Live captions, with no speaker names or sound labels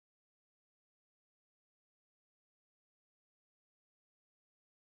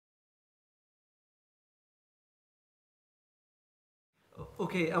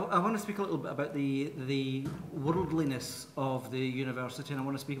Okay, I want to speak a little bit about the worldliness of the university, and I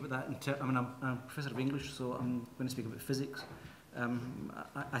want to speak about that. I'm a professor of English, so I'm going to speak about physics.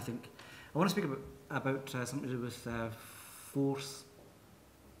 I think I want to speak about something to do with force,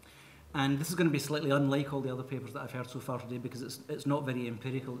 and this is going to be slightly unlike all the other papers that I've heard so far today because it's not very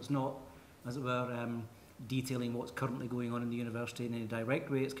empirical. It's not, as it were, detailing what's currently going on in the university in any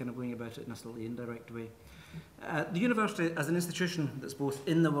direct way. It's kind of going about it in a slightly indirect way. The university, as an institution that's both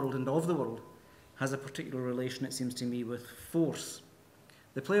in the world and of the world, has a particular relation, it seems to me, with force.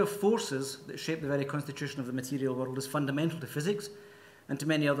 The play of forces that shape the very constitution of the material world is fundamental to physics and to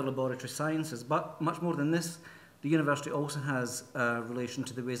many other laboratory sciences. But much more than this, the university also has a relation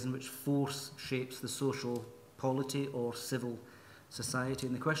to the ways in which force shapes the social polity or civil society.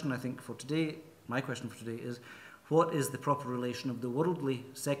 And the question, I think, for today, my question for today is, what is the proper relation of the worldly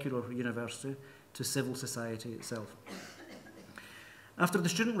secular university to civil society itself? After the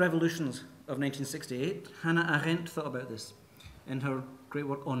student revolutions of 1968, Hannah Arendt thought about this. In her great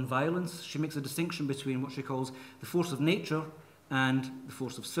work on violence, she makes a distinction between what she calls the force of nature and the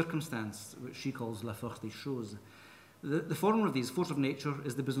force of circumstance, which she calls la force des choses. The former of these, force of nature,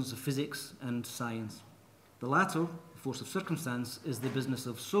 is the business of physics and science. The latter, force of circumstance, is the business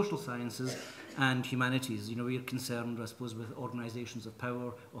of social sciences and humanities. You know, we're concerned, I suppose, with organisations of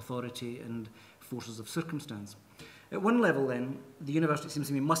power, authority, and forces of circumstance. At one level, then, the university seems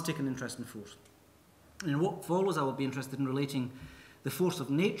to me must take an interest in force. And in what follows, I will be interested in relating the force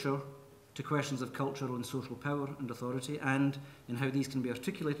of nature to questions of culture and social power and authority, and in how these can be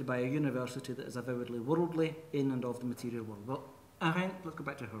articulated by a university that is avowedly worldly in and of the material world. Well, Arendt, let's go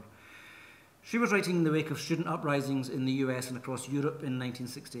back to her. She was writing in the wake of student uprisings in the US and across Europe in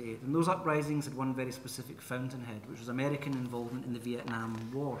 1968, and those uprisings had one very specific fountainhead, which was American involvement in the Vietnam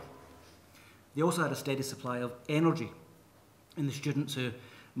War. They also had a steady supply of energy in the students who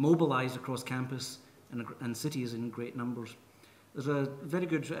mobilised across campus and cities in great numbers. There's a very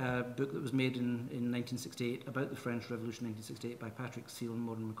good book that was made in 1968 about the French Revolution 1968 by Patrick Seal and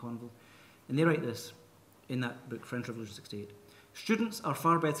Maureen McConville, and they write this in that book, French Revolution 68. Students are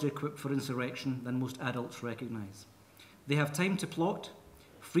far better equipped for insurrection than most adults recognise. They have time to plot,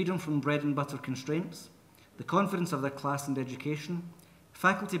 freedom from bread and butter constraints, the confidence of their class and education,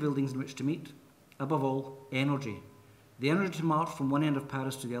 faculty buildings in which to meet, above all, energy. The energy to march from one end of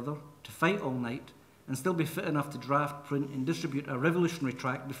Paris to the other, to fight all night, and still be fit enough to draft, print, and distribute a revolutionary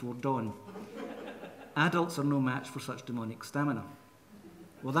tract before dawn. Adults are no match for such demonic stamina.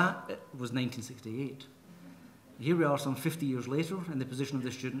 Well, that was 1968. Here we are some 50 years later, and the position of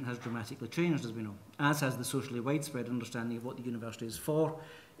the student has dramatically changed, as we know, as has the socially widespread understanding of what the university is for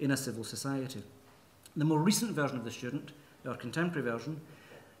in a civil society. The more recent version of the student, our contemporary version,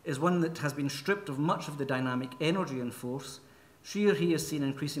 is one that has been stripped of much of the dynamic energy and force. She or he is seen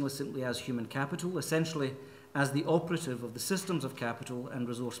increasingly simply as human capital, essentially as the operative of the systems of capital and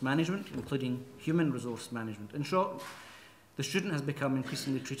resource management, including human resource management. In short, the student has become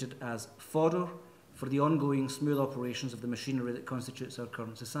increasingly treated as fodder for the ongoing smooth operations of the machinery that constitutes our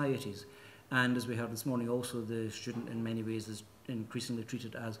current societies. And as we heard this morning also, the student in many ways is increasingly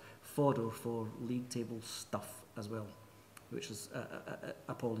treated as fodder for league table stuff as well, which is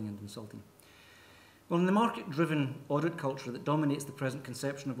appalling and insulting. Well, in the market-driven audit culture that dominates the present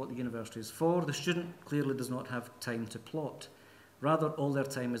conception of what the university is for, the student clearly does not have time to plot. Rather, all their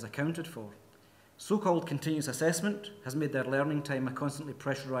time is accounted for. So-called continuous assessment has made their learning time a constantly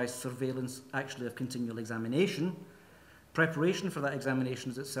pressurised surveillance, actually, of continual examination. Preparation for that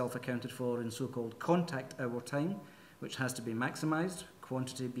examination is itself accounted for in so-called contact hour time, which has to be maximised,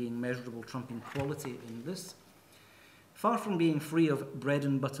 quantity being measurable trumping quality in this. Far from being free of bread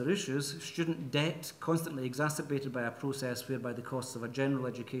and butter issues, student debt, constantly exacerbated by a process whereby the costs of a general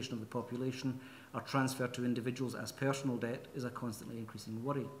education of the population are transferred to individuals as personal debt, is a constantly increasing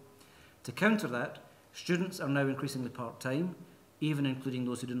worry. To counter that, students are now increasingly part-time, even including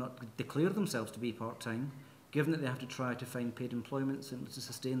those who do not declare themselves to be part-time, given that they have to try to find paid employment simply to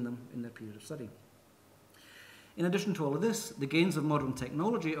sustain them in their period of study. In addition to all of this, the gains of modern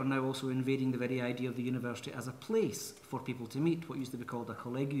technology are now also invading the very idea of the university as a place for people to meet, what used to be called a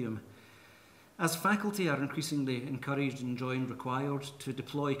collegium. As faculty are increasingly encouraged and joined required to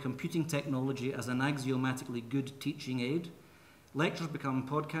deploy computing technology as an axiomatically good teaching aid, lectures become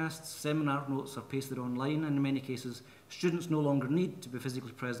podcasts, seminar notes are pasted online, and in many cases, students no longer need to be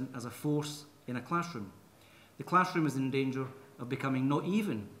physically present as a force in a classroom. The classroom is in danger of becoming not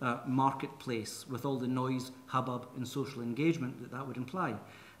even a marketplace with all the noise, hubbub, and social engagement that would imply.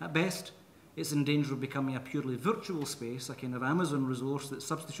 At best, it's in danger of becoming a purely virtual space, a kind of Amazon resource that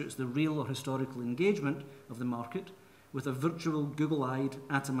substitutes the real or historical engagement of the market with a virtual, Google-eyed,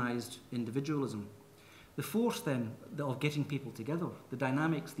 atomized individualism. The force, then, of getting people together, the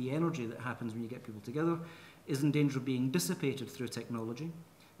dynamics, the energy that happens when you get people together, is in danger of being dissipated through technology.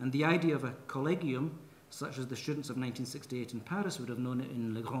 And the idea of a collegium, such as the students of 1968 in Paris would have known it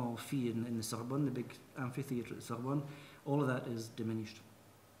in Le Grand Amphi in the Sorbonne, the big amphitheatre at the Sorbonne, all of that is diminished.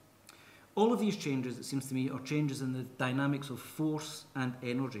 All of these changes, it seems to me, are changes in the dynamics of force and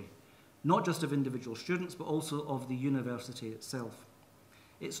energy, not just of individual students, but also of the university itself.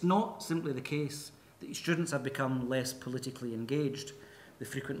 It's not simply the case that students have become less politically engaged, the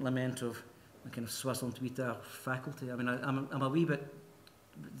frequent lament of a kind of 68 faculty. I mean, I'm a wee bit,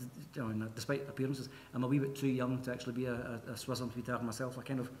 despite appearances, I'm a wee bit too young to actually be a 68 myself. I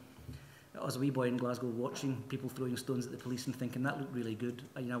kind of, as a wee boy in Glasgow, watching people throwing stones at the police and thinking that looked really good.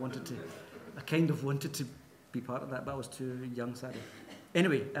 I kind of wanted to be part of that, but I was too young, sadly.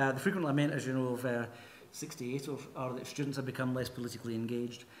 Anyway, the frequent lament, as you know, of 68ers are that students have become less politically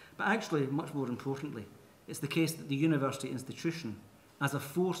engaged. But actually, much more importantly, it's the case that the university institution, as a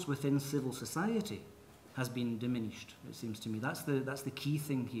force within civil society, has been diminished, it seems to me. That's the key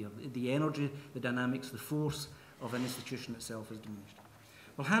thing here. The energy, the dynamics, the force of an institution itself is diminished.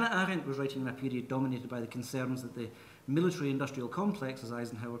 Well, Hannah Arendt was writing in a period dominated by the concerns that the military-industrial complex, as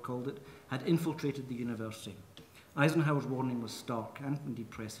Eisenhower called it, had infiltrated the university. Eisenhower's warning was stark and indeed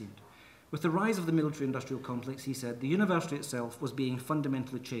prescient. With the rise of the military-industrial complex, he said, the university itself was being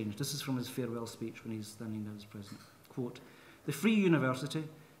fundamentally changed. This is from his farewell speech when he's standing there as president. Quote, the free university,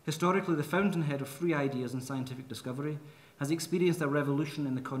 historically the fountainhead of free ideas and scientific discovery, has experienced a revolution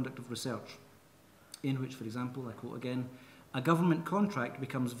in the conduct of research, in which, for example, I quote again, a government contract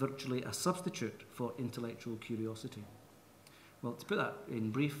becomes virtually a substitute for intellectual curiosity. Well, to put that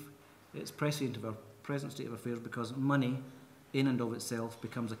in brief, it's prescient of our present state of affairs because money, in and of itself,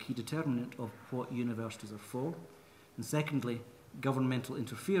 becomes a key determinant of what universities are for. And secondly, governmental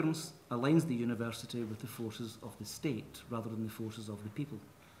interference aligns the university with the forces of the state rather than the forces of the people.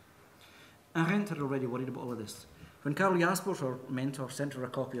 Arendt had already worried about all of this. When Karl Jaspers, her mentor, sent her a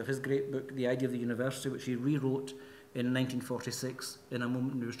copy of his great book, The Idea of the University, which he rewrote in 1946 in a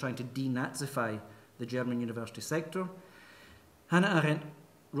moment when he was trying to denazify the German university sector, Hannah Arendt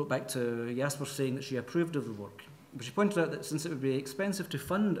wrote back to Jaspers saying that she approved of the work. But she pointed out that since it would be expensive to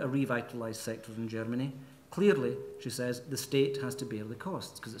fund a revitalised sector in Germany, clearly, she says, the state has to bear the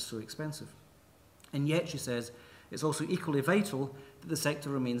costs because it's so expensive. And yet, she says, it's also equally vital that the sector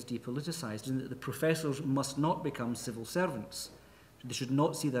remains depoliticised and that the professors must not become civil servants. They should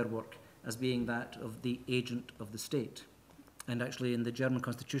not see their work as being that of the agent of the state. And actually, in the German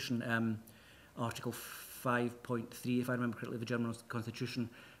constitution, Article 5.3, if I remember correctly, the German constitution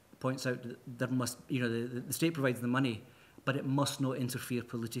points out that there must, the state provides the money, but it must not interfere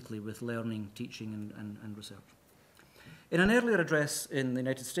politically with learning, teaching, and research. In an earlier address in the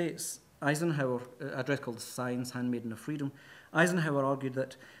United States, Eisenhower, an address called Science, Handmaiden of Freedom, Eisenhower argued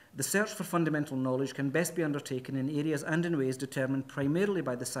that the search for fundamental knowledge can best be undertaken in areas and in ways determined primarily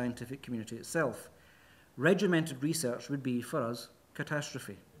by the scientific community itself. Regimented research would be, for us,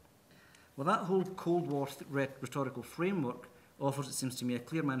 catastrophe. Well, that whole Cold War rhetorical framework offers, it seems to me, a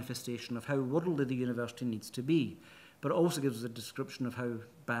clear manifestation of how worldly the university needs to be, but it also gives us a description of how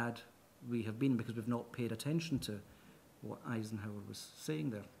bad we have been because we've not paid attention to what Eisenhower was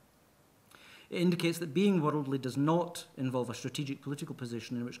saying there. It indicates that being worldly does not involve a strategic political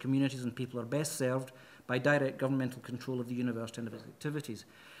position in which communities and people are best served by direct governmental control of the university and of its activities.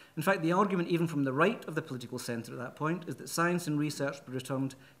 In fact, the argument even from the right of the political centre at that point is that science and research be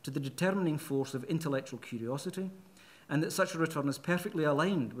returned to the determining force of intellectual curiosity, and that such a return is perfectly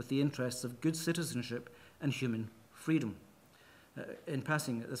aligned with the interests of good citizenship and human freedom. In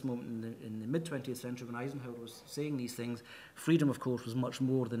passing, at this moment in the mid-20th century, when Eisenhower was saying these things, freedom, of course, was much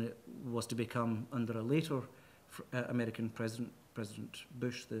more than it was to become under a later American president, President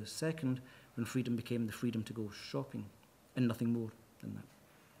Bush II, when freedom became the freedom to go shopping, and nothing more than that.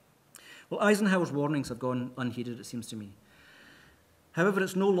 Well, Eisenhower's warnings have gone unheeded, it seems to me. However,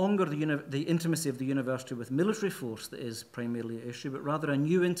 it's no longer the intimacy of the university with military force that is primarily at issue, but rather a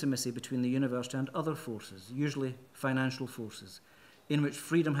new intimacy between the university and other forces, usually financial forces, in which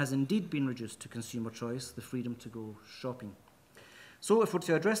freedom has indeed been reduced to consumer choice, the freedom to go shopping. So if we're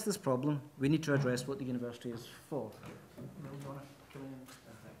to address this problem, we need to address what the university is for.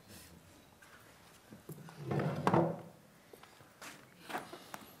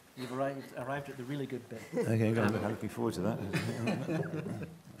 You've arrived at the really good bit. Okay, I'm looking forward to that.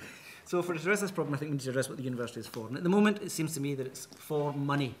 So if we address this problem, I think we need to address what the university is for. And at the moment, it seems to me that it's for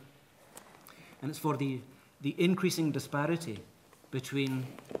money. And it's for the increasing disparity between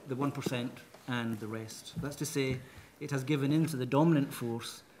the 1% and the rest. That's to say, it has given in to the dominant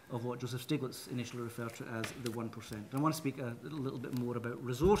force of what Joseph Stiglitz initially referred to as the 1%. And I want to speak a little bit more about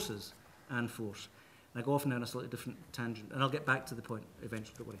resources and force. And I go off now on a slightly different tangent, and I'll get back to the point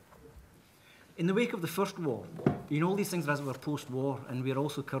eventually, don't worry. In the wake of the First War, you know all these things as it were post-war, and we are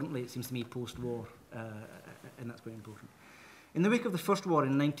also currently, it seems to me, post-war, and that's very important. In the wake of the First War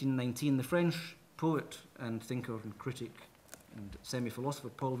in 1919, the French poet and thinker and critic and semi-philosopher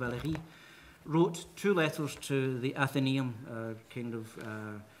Paul Valéry wrote 2 letters to the Athenaeum, kind of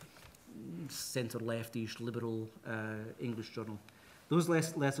centre-leftish, liberal English journal. Those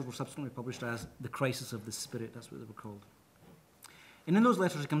letters were subsequently published as The Crisis of the Spirit, that's what they were called. And in those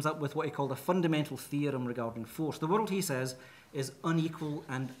letters he comes up with what he called a fundamental theorem regarding force. The world, he says, is unequal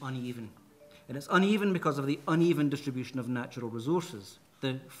and uneven. And it's uneven because of the uneven distribution of natural resources,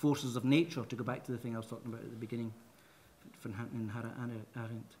 the forces of nature, to go back to the thing I was talking about at the beginning in Hannah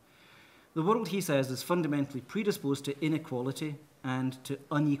Arendt. The world, he says, is fundamentally predisposed to inequality and to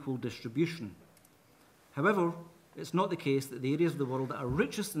unequal distribution. However, it's not the case that the areas of the world that are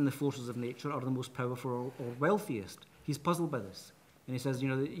richest in the forces of nature are the most powerful or wealthiest. He's puzzled by this. And he says, you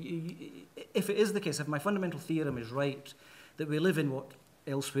know, if it is the case, if my fundamental theorem is right, that we live in what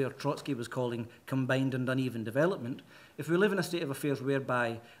elsewhere Trotsky was calling combined and uneven development, if we live in a state of affairs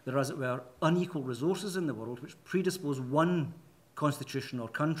whereby there are, as it were, unequal resources in the world which predispose one constitution or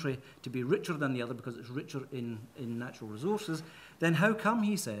country to be richer than the other because it's richer in natural resources, then how come,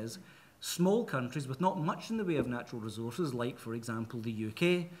 he says, small countries with not much in the way of natural resources, like, for example, the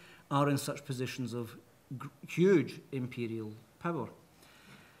UK, are in such positions of huge imperial power?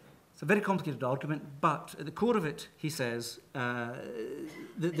 It's a very complicated argument, but at the core of it, he says,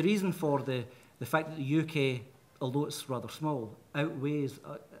 the reason for the fact that the UK, although it's rather small, outweighs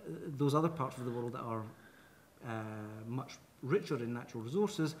those other parts of the world that are much richer in natural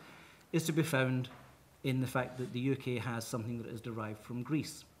resources is to be found in the fact that the UK has something that is derived from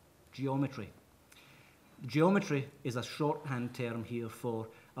Greece, geometry. Geometry is a shorthand term here for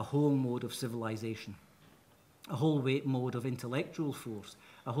a whole mode of civilization, a whole mode of intellectual force,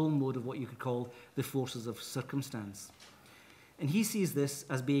 a whole mode of what you could call the forces of circumstance. And he sees this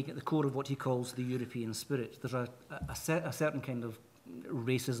as being at the core of what he calls the European spirit. There's a certain kind of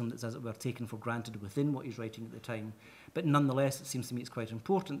racism that's, as it were, taken for granted within what he's writing at the time. But nonetheless, it seems to me it's quite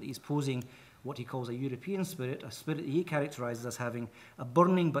important that he's posing what he calls a European spirit, a spirit that he characterises as having a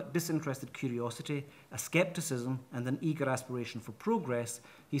burning but disinterested curiosity, a scepticism, and an eager aspiration for progress.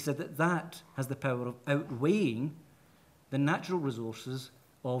 He said that that has the power of outweighing the natural resources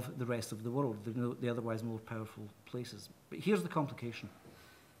of the rest of the world, the otherwise more powerful places. But here's the complication.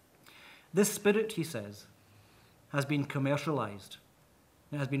 This spirit, he says, has been commercialised.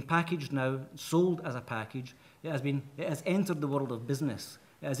 It has been packaged now, sold as a package. It has entered the world of business.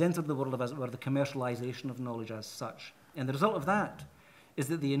 It has entered the world of, as it were, the commercialisation of knowledge as such. And the result of that is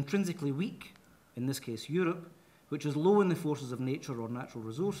that the intrinsically weak, in this case Europe, which is low in the forces of nature or natural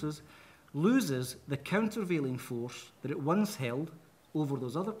resources, loses the countervailing force that it once held over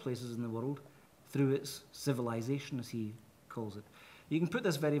those other places in the world through its civilization, as he calls it. You can put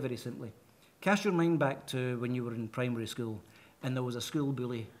this very, very simply. Cast your mind back to when you were in primary school and there was a school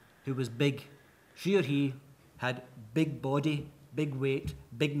bully who was big. She or he had big body, big weight,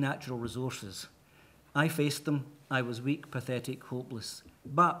 big natural resources. I faced them. I was weak, pathetic, hopeless.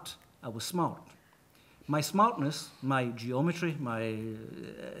 But I was smart. My smartness, my geometry, my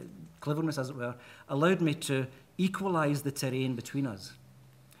cleverness, as it were, allowed me to equalise the terrain between us.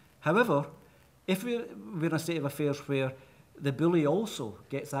 However, if we're in a state of affairs where the bully also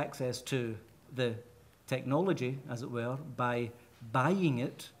gets access to the technology, as it were, by buying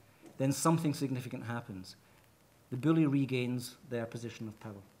it, then something significant happens. The bully regains their position of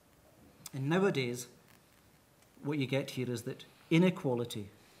power. And nowadays, what you get here is that inequality,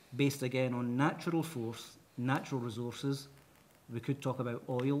 based again on natural force, natural resources, we could talk about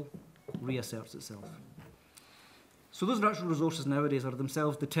oil, reasserts itself. So those natural resources nowadays are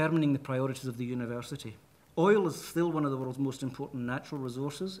themselves determining the priorities of the university. Oil is still one of the world's most important natural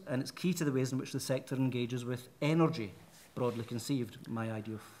resources, and it's key to the ways in which the sector engages with energy, broadly conceived, my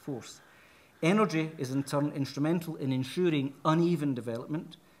idea of force. Energy is in turn instrumental in ensuring uneven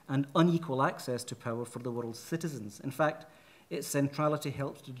development and unequal access to power for the world's citizens. In fact, its centrality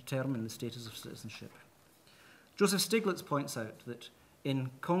helps to determine the status of citizenship. Joseph Stiglitz points out that in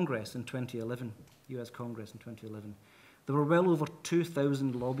Congress in 2011, US Congress in 2011, there were well over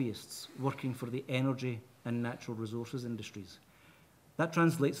 2,000 lobbyists working for the energy and natural resources industries. That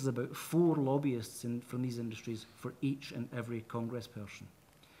translates as about 4 lobbyists from these industries for each and every congressperson.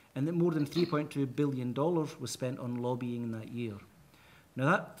 And that more than $3.2 billion was spent on lobbying in that year. Now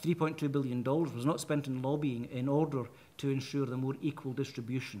that $3.2 billion was not spent in lobbying in order to ensure the more equal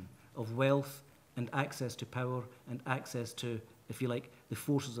distribution of wealth and access to power and access to, if you like, the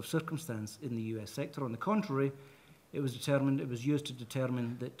forces of circumstance in the US sector. On the contrary, it was used to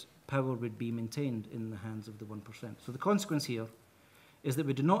determine that power would be maintained in the hands of the 1%. So the consequence here is that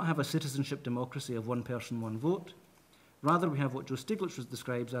we do not have a citizenship democracy of one person, one vote. Rather, we have what Joe Stiglitz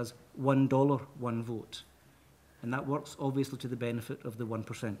describes as $1, one vote. And that works obviously to the benefit of the 1%.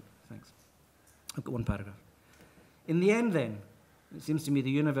 Thanks. I've got one paragraph. In the end then, it seems to me the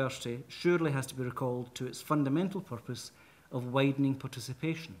university surely has to be recalled to its fundamental purpose of widening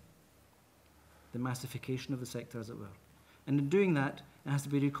participation, the massification of the sector, as it were. And in doing that, it has to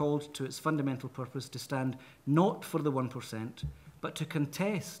be recalled to its fundamental purpose to stand not for the 1%, but to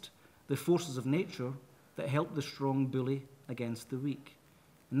contest the forces of nature that help the strong bully against the weak.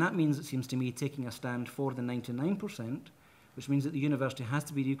 And that means, it seems to me, taking a stand for the 99%, which means that the university has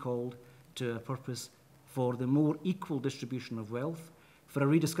to be recalled to a purpose for the more equal distribution of wealth, for a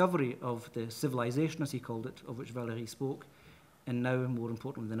rediscovery of the civilization, as he called it, of which Valérie spoke, and now, more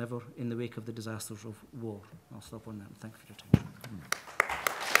importantly than ever, in the wake of the disasters of war. I'll stop on that. Thank you for your time.